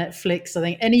Sunset on Netflix. I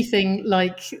think anything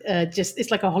like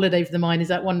it's like a holiday for the mind. Is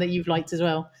that one that you've liked as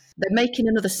well? They're making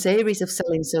another series of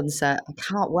Selling Sunset. I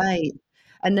can't wait.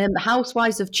 And then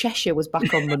Housewives of Cheshire was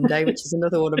back on Monday, which is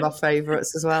another one of my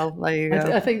favourites as well. There you go.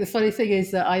 I think the funny thing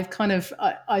is that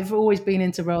I've always been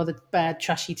into rather bad,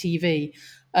 trashy TV.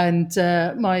 And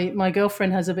my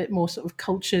girlfriend has a bit more sort of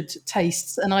cultured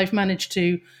tastes, and I've managed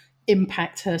to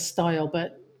impact her style.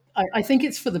 But I think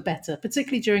it's for the better,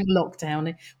 particularly during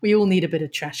lockdown. We all need a bit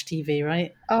of trash TV,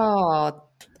 right? Oh,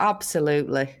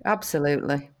 absolutely.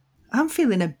 Absolutely. I'm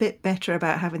feeling a bit better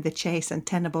about having The Chase and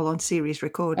Tenable on series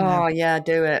record now. Oh, yeah,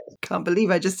 do it. Can't believe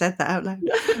I just said that out loud.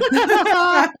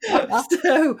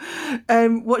 So,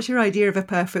 what's your idea of a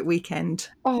perfect weekend?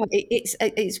 Oh,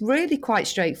 it's really quite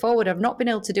straightforward. I've not been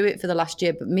able to do it for the last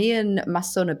year, but me and my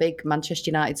son are big Manchester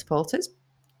United supporters.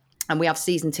 And we have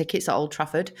season tickets at Old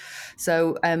Trafford.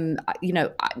 So,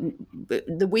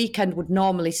 the weekend would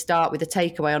normally start with a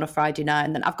takeaway on a Friday night.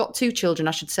 And then I've got 2 children,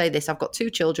 I should say this. I've got 2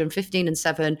 children, 15 and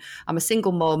 7. I'm a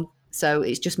single mum. So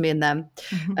it's just me and them.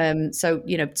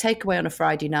 Takeaway on a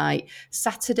Friday night.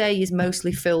 Saturday is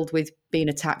mostly filled with being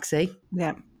a taxi.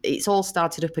 Yeah. It's all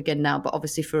started up again now, but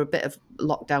obviously for a bit of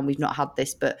lockdown, we've not had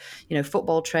this. But,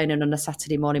 football training on a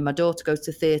Saturday morning. My daughter goes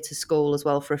to theatre school as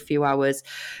well for a few hours.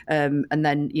 And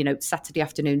then, Saturday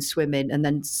afternoon swimming. And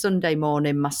then Sunday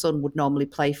morning, my son would normally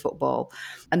play football.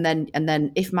 And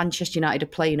then if Manchester United are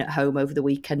playing at home over the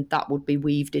weekend, that would be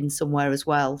weaved in somewhere as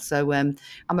well. So I'm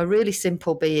a really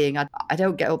simple being. I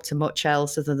don't get up to much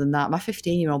else other than that. My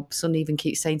 15-year-old son even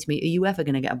keeps saying to me, "Are you ever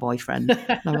going to get a boyfriend?"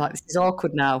 And I'm like, this is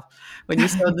awkward now. When your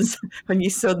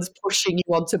son's pushing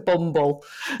you onto Bumble,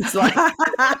 it's like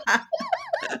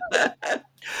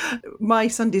my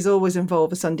Sundays always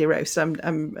involve a Sunday roast.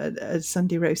 I'm a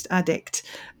Sunday roast addict,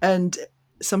 and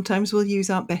sometimes we'll use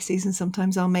Aunt Bessie's and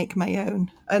sometimes I'll make my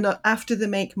own. And after the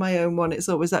make my own one, it's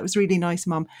always, "That was really nice,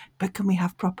 Mum, but can we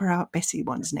have proper Aunt Bessie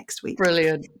ones next week?"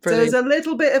 Brilliant. So there's a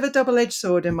little bit of a double-edged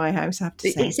sword in my house, I have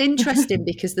to say. It's interesting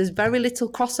because there's very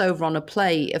little crossover on a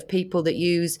plate of people that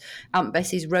use Aunt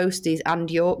Bessie's roasties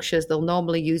and Yorkshires. They'll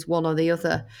normally use one or the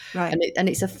other. Right. And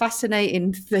it's a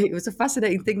fascinating thing. It was a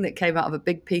fascinating thing that came out of a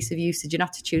big piece of usage and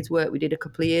attitudes work we did a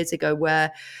couple of years ago,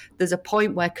 where there's a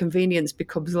point where convenience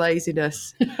becomes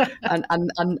laziness.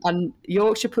 and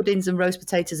Yorkshire puddings and roast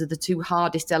potatoes are the 2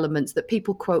 hardest elements that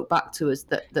people quote back to us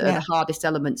that are the hardest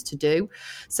elements to do.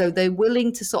 So they're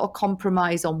willing to sort of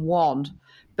compromise on one,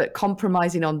 but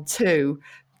compromising on 2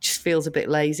 just feels a bit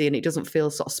lazy and it doesn't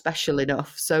feel sort of special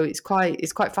enough. So it's quite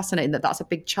fascinating that that's a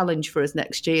big challenge for us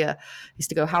next year, is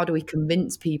to go, how do we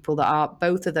convince people that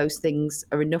both of those things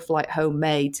are enough like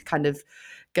homemade to kind of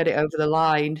get it over the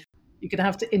line? You're going to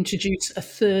have to introduce a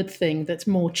third thing that's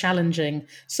more challenging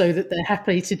so that they're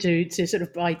happy to sort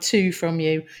of buy 2 from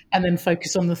you and then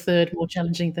focus on the third more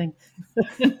challenging thing.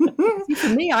 For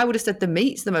me, I would have said the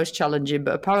meat's the most challenging,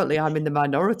 but apparently I'm in the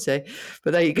minority.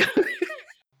 But there you go.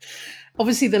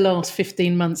 Obviously, the last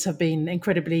 15 months have been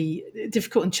incredibly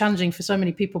difficult and challenging for so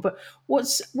many people. But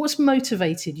what's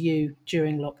motivated you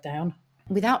during lockdown?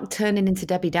 Without turning into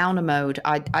Debbie Downer mode,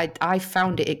 I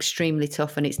found it extremely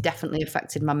tough, and it's definitely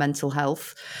affected my mental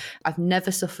health. I've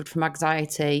never suffered from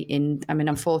anxiety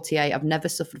I'm 48. I've never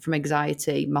suffered from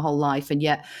anxiety my whole life. And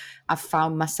yet I've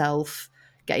found myself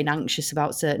getting anxious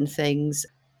about certain things.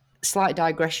 Slight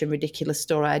digression, ridiculous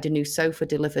story. I had a new sofa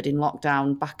delivered in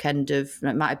lockdown back end of,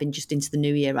 it might have been just into the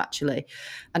new year actually.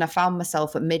 And I found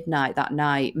myself at midnight that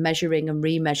night measuring and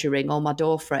remeasuring all my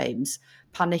door frames,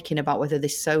 panicking about whether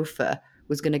this sofa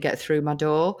was going to get through my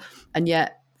door. And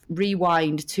yet,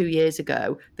 rewind 2 years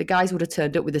ago, the guys would have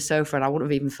turned up with the sofa and I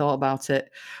wouldn't have even thought about it.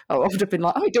 I would have been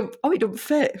like, it don't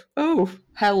fit. Oh,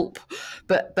 help.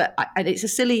 But and it's a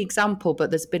silly example, but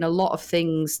there's been a lot of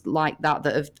things like that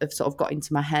have sort of got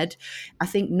into my head. I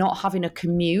think not having a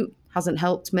commute hasn't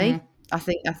helped me. I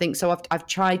think so. I've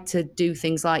tried to do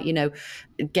things like,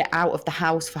 get out of the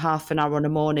house for half an hour in the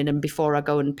morning and before I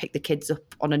go and pick the kids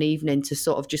up on an evening to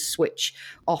sort of just switch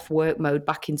off work mode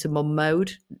back into mum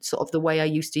mode, sort of the way I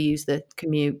used to use the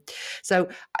commute. So,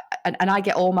 and I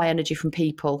get all my energy from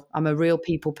people. I'm a real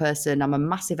people person. I'm a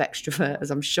massive extrovert,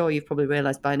 as I'm sure you've probably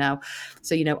realised by now.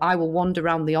 So, I will wander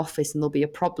around the office and there'll be a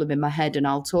problem in my head and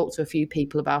I'll talk to a few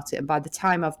people about it. And by the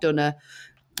time I've done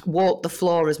walk the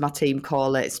floor, as my team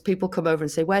call it, people come over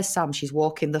and say, "Where's Sam? She's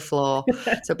walking the floor."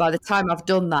 So by the time I've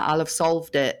done that, I'll have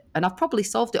solved it, and I've probably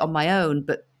solved it on my own,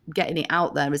 but getting it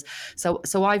out there is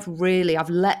so I've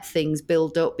let things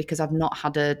build up because I've not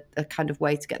had a kind of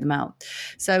way to get them out.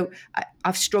 So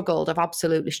I've struggled. I've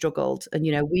absolutely struggled. And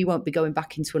we won't be going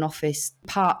back into an office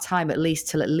part-time at least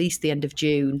till at least the end of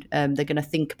June. They're going to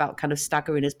think about kind of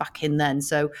staggering us back in then,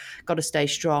 so got to stay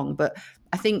strong. But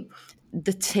I think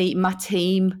my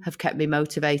team have kept me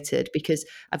motivated because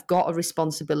I've got a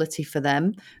responsibility for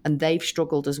them and they've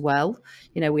struggled as well.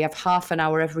 We have half an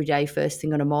hour every day, first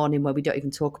thing in the morning, where we don't even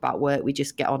talk about work. We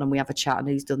just get on and we have a chat and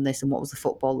who's done this and what was the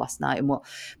football last night and what.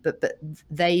 But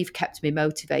they've kept me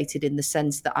motivated in the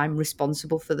sense that I'm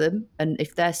responsible for them. And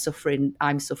if they're suffering,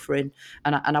 I'm suffering,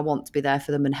 and I want to be there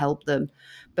for them and help them.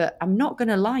 But I'm not going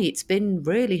to lie, it's been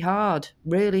really hard,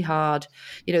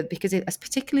 because it's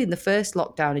particularly in the first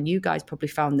lockdown, and you guys probably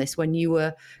found this when you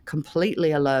were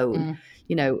completely alone.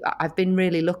 I've been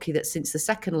really lucky that since the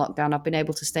second lockdown, I've been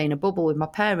able to stay in a bubble with my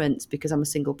parents because I'm a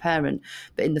single parent.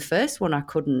 But in the first one, I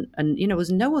couldn't. And, there was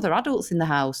no other adults in the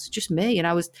house, just me. And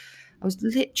I was I was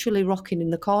literally rocking in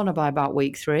the corner by about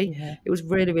week 3. Yeah. It was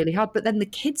really, really hard. But then the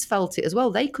kids felt it as well.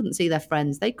 They couldn't see their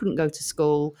friends. They couldn't go to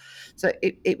school. So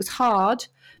it was hard.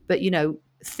 But, you know,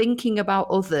 thinking about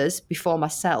others before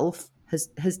myself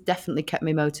has definitely kept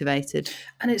me motivated.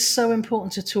 And it's so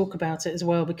important to talk about it as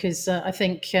well, because I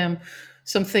think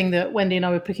something that Wendy and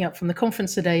I were picking up from the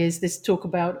conference today is this talk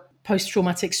about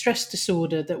post-traumatic stress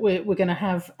disorder that we're going to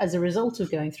have as a result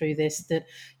of going through this. That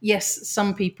yes,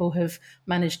 some people have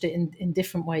managed it in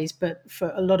different ways, but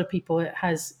for a lot of people it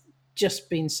has just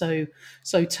been so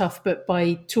tough. But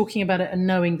by talking about it and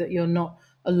knowing that you're not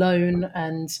alone,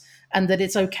 and that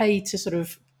it's okay to sort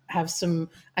of have some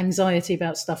anxiety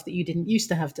about stuff that you didn't used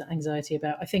to have anxiety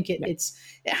about, I think it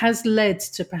has led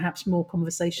to perhaps more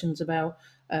conversations about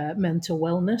mental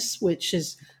wellness, which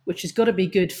has got to be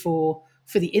good for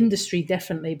the industry,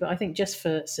 definitely, but I think just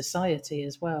for society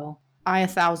as well. I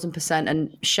 1,000%,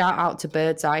 and shout out to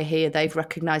Birdseye here. They've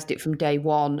recognised it from day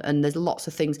one, and there's lots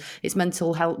of things. It's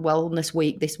Mental Health Wellness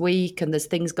Week this week, and there's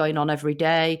things going on every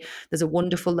day. There's a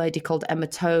wonderful lady called Emma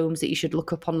Tomes that you should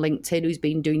look up on LinkedIn who's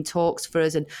been doing talks for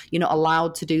us, and you're not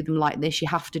allowed to do them like this. You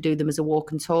have to do them as a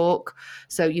walk and talk.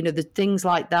 So, you know, the things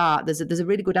like that. There's a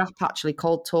really good app actually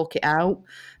called Talk It Out,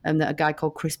 that a guy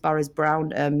called Chris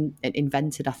Barris-Brown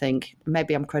invented, I think.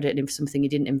 Maybe I'm crediting him for something he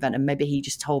didn't invent, and maybe he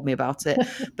just told me about it.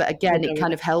 But again, it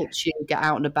kind of helps you get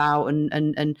out and about,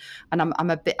 and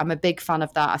I'm a big fan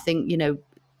of that. I think, you know,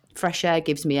 fresh air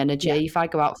gives me energy. Yeah. If I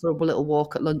go out for a little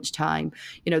walk at lunchtime,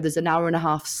 you know, there's an hour and a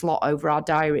half slot over our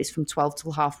diaries from 12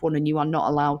 till 1:30, and you are not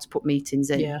allowed to put meetings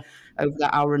in over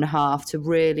that hour and a half to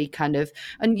really kind of,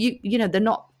 and you know, they're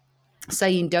not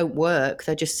saying don't work,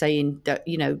 they're just saying that,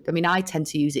 you know, I mean, I tend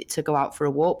to use it to go out for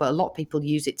a walk, but a lot of people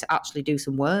use it to actually do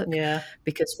some work,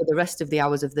 because for the rest of the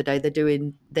hours of the day they're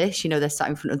doing this, you know, they're sat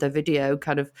in front of their video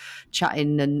kind of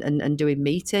chatting and doing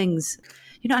meetings,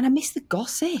 you know. And I miss the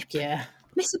gossip. I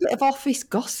miss a bit of office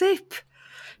gossip.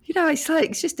 You know, it's like,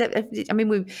 it's just, I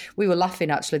mean, we were laughing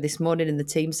actually this morning in the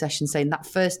team session, saying that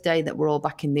first day that we're all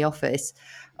back in the office,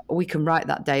 we can write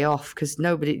that day off, because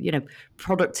nobody, you know,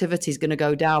 productivity is going to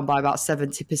go down by about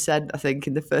 70%, I think,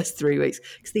 in the first 3 weeks,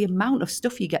 because the amount of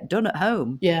stuff you get done at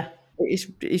home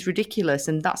is ridiculous,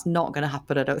 and that's not going to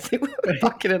happen, I don't think, when we're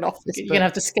back in an office. You're going to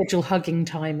have to schedule hugging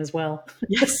time as well.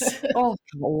 Yes. Oh, I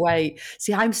can't wait.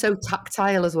 See, I'm so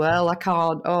tactile as well. I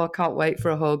can't wait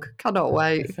for a hug. Cannot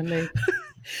wait. Definitely.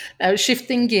 Now,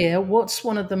 shifting gear, what's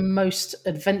one of the most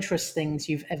adventurous things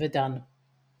you've ever done?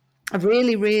 I've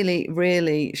really, really,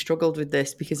 really struggled with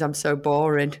this because I'm so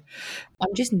boring.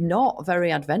 I'm just not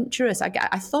very adventurous. I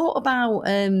thought about,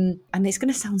 and it's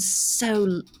going to sound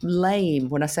so lame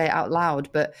when I say it out loud,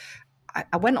 but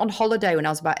I went on holiday when I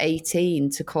was about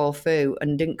 18 to Corfu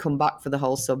and didn't come back for the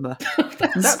whole summer.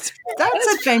 That's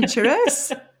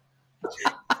adventurous.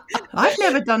 I've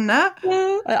never done that.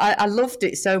 I loved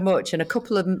it so much, and a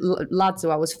couple of lads who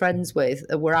I was friends with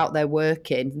were out there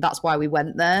working. That's why we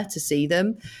went there to see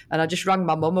them. And I just rang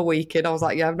my mum a week in. I was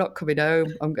like, "Yeah, I'm not coming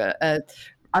home. I'm going." And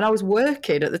I was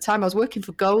working at the time. I was working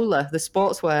for Gola, the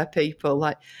sportswear people.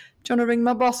 Like, do you want to ring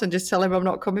my boss and just tell him I'm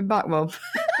not coming back, Mum?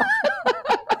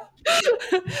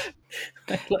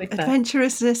 Like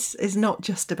adventurousness is not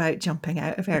just about jumping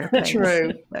out of airplanes.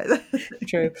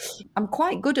 True. I'm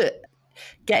quite good at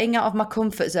getting out of my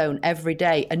comfort zone every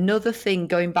day. Another thing,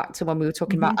 going back to when we were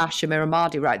talking about Asha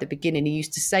Miramadi right at the beginning, he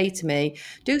used to say to me,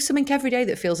 do something every day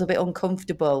that feels a bit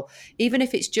uncomfortable, even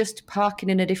if it's just parking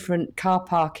in a different car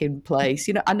parking place,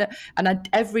 you know. And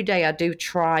every day I do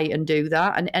try and do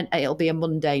that, and it'll be a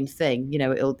mundane thing, you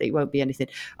know. It won't be anything.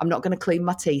 I'm not going to clean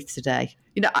my teeth today,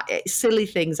 you know. Silly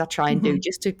things I try and do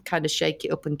just to kind of shake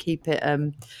it up and keep it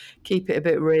a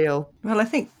bit real. Well, I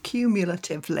think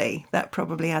cumulatively that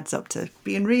probably adds up to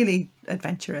being really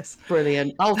adventurous.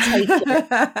 Brilliant. I'll take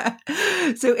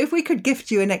it. So if we could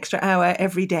gift you an extra hour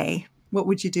every day, what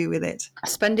would you do with it? I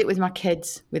spend it with my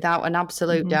kids without an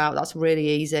absolute doubt. That's really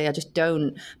easy. I just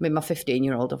don't. I mean, my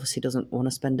 15-year-old obviously doesn't want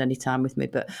to spend any time with me,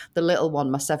 but the little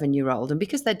one, my 7-year-old, and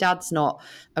because their dad's not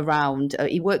around,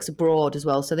 he works abroad as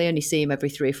well, so they only see him every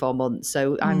 3 or 4 months.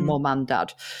 So I'm mum and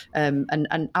dad.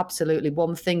 And absolutely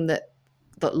one thing that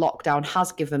lockdown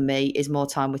has given me is more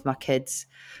time with my kids,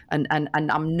 and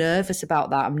I'm nervous about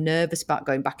that. I'm nervous about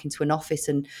going back into an office,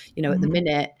 and you know, at the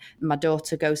minute my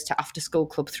daughter goes to after school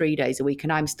club 3 days a week,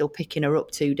 and I'm still picking her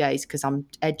up 2 days because I'm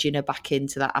edging her back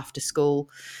into that after school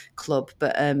club.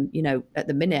 But you know, at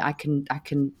the minute I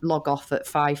can log off at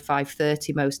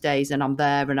 5:30 most days, and I'm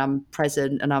there and I'm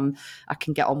present, and I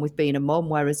can get on with being a mum,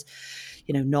 whereas,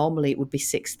 you know, normally it would be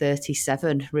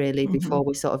 6:37 really before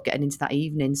we're sort of getting into that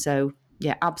evening. So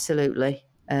yeah, absolutely.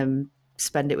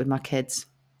 Spend it with my kids.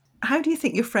 How do you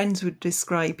think your friends would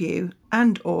describe you,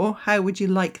 and or how would you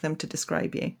like them to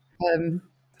describe you?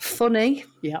 Funny.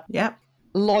 Yeah.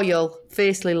 Loyal,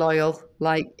 fiercely loyal.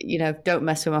 Like, don't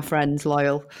mess with my friends,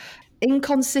 loyal.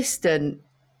 Inconsistent,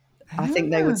 I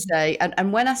think they would say.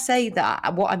 And when I say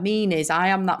that, what I mean is I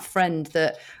am that friend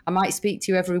that I might speak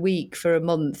to you every week for a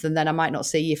month and then I might not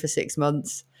see you for 6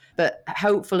 months. But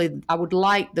hopefully I would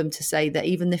like them to say that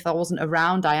even if I wasn't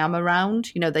around, I am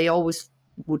around. They always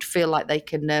would feel like they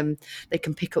can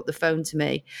pick up the phone to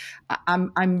me.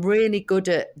 I'm really good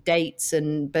at dates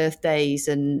and birthdays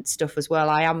and stuff as well.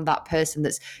 I am that person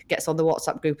that gets on the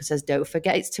WhatsApp group and says, don't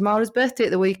forget it's tomorrow's birthday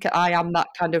at the week. I am that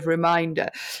kind of reminder.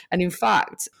 And in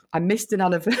fact, I missed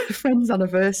a friend's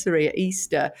anniversary at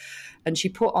Easter, and she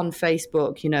put on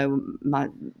Facebook, my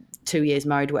 2 years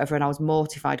married, whatever, and I was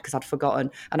mortified because I'd forgotten.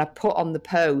 And I put on the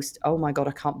post, oh my God,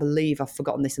 I can't believe I've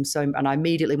forgotten this. And I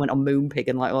immediately went on Moonpig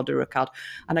and order a card.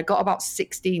 And I got about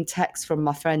 16 texts from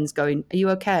my friends going, are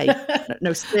you okay?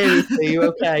 No, seriously, are you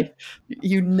okay?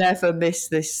 You never miss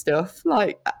this stuff.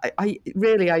 I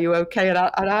really, are you okay? And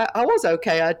I was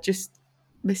okay. I just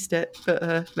missed it.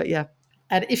 But yeah.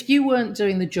 And if you weren't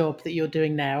doing the job that you're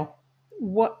doing now,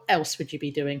 what else would you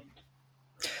be doing?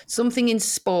 Something in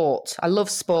sport. I love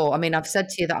sport. I mean, I've said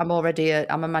to you that I'm a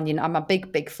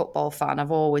big football fan.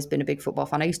 I've always been a big football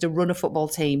fan. I used to run a football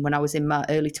team when I was in my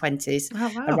early 20s.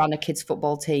 Oh, wow. I ran a kids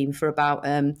football team for about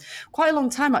quite a long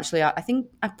time, actually. I think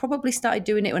I probably started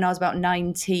doing it when I was about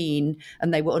 19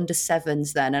 and they were under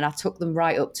 7s then. And I took them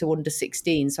right up to under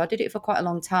 16. So I did it for quite a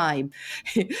long time.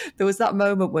 There was that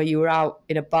moment where you were out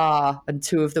in a bar and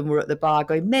 2 of them were at the bar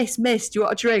going, Miss, do you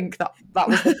want a drink? That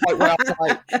was the point where I was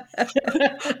like...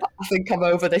 I think I'm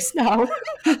over this now.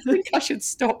 I think I should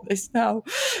stop this now.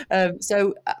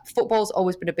 So football's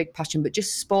always been a big passion, but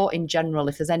just sport in general.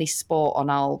 If there's any sport on,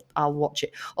 I'll watch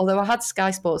it. Although I had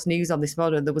Sky Sports News on this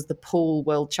morning, there was the pool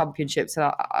World Championships,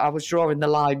 and I was drawing the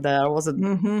line there. I wasn't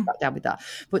that down with that,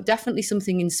 but definitely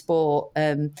something in sport.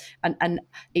 And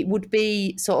it would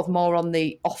be sort of more on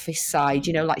the office side,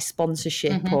 like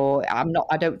sponsorship. Or I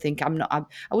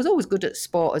was always good at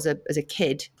sport as a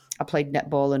kid. I played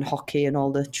netball and hockey and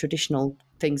all the traditional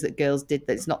things that girls did.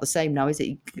 It's not the same now, is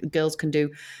it? Girls can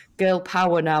do girl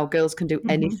power now. Girls can do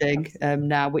anything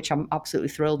now, which I'm absolutely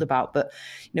thrilled about. But,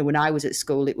 when I was at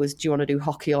school, it was, do you want to do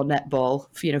hockey or netball?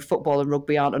 Football and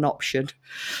rugby aren't an option.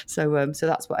 So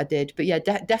that's what I did. But yeah,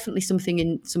 definitely something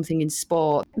in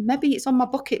sport. Maybe it's on my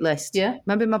bucket list. Yeah.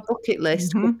 Maybe my bucket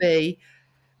list would be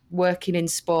working in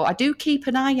sport. I do keep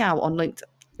an eye out on LinkedIn.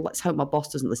 Let's hope my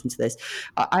boss doesn't listen to this.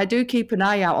 I do keep an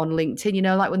eye out on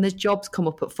LinkedIn, like when there's jobs come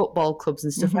up at football clubs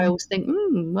and stuff, I always think,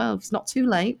 well, it's not too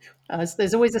late.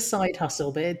 There's always a side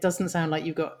hustle, but it doesn't sound like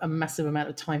you've got a massive amount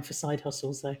of time for side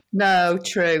hustles, though. No,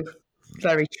 true.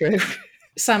 Very true.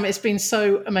 Sam, it's been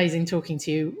so amazing talking to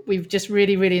you. We've just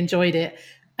really, really enjoyed it.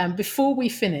 And before we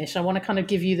finish, I want to kind of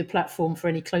give you the platform for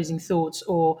any closing thoughts,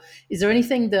 or is there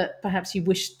anything that perhaps you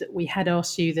wish that we had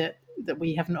asked you that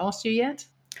we haven't asked you yet?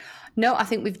 No, I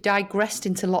think we've digressed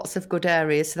into lots of good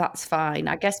areas, so that's fine.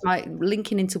 I guess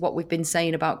linking into what we've been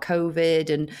saying about COVID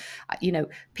and,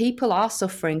 people are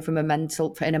suffering in a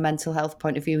mental health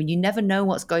point of view, and you never know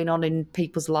what's going on in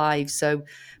people's lives. So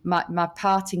my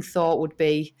parting thought would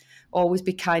be, always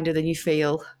be kinder than you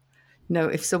feel.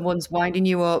 If someone's winding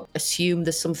you up, assume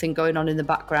there's something going on in the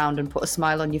background and put a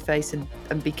smile on your face and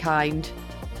be kind.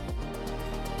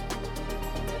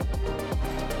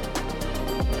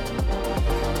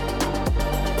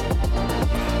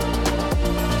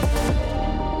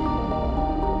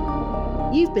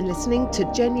 You've been listening to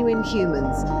Genuine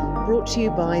Humans, brought to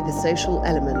you by The Social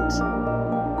Element.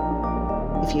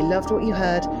 If you loved what you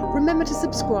heard, remember to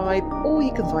subscribe, or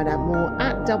you can find out more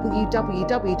at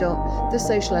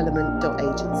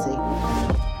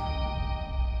www.thesocialelement.agency.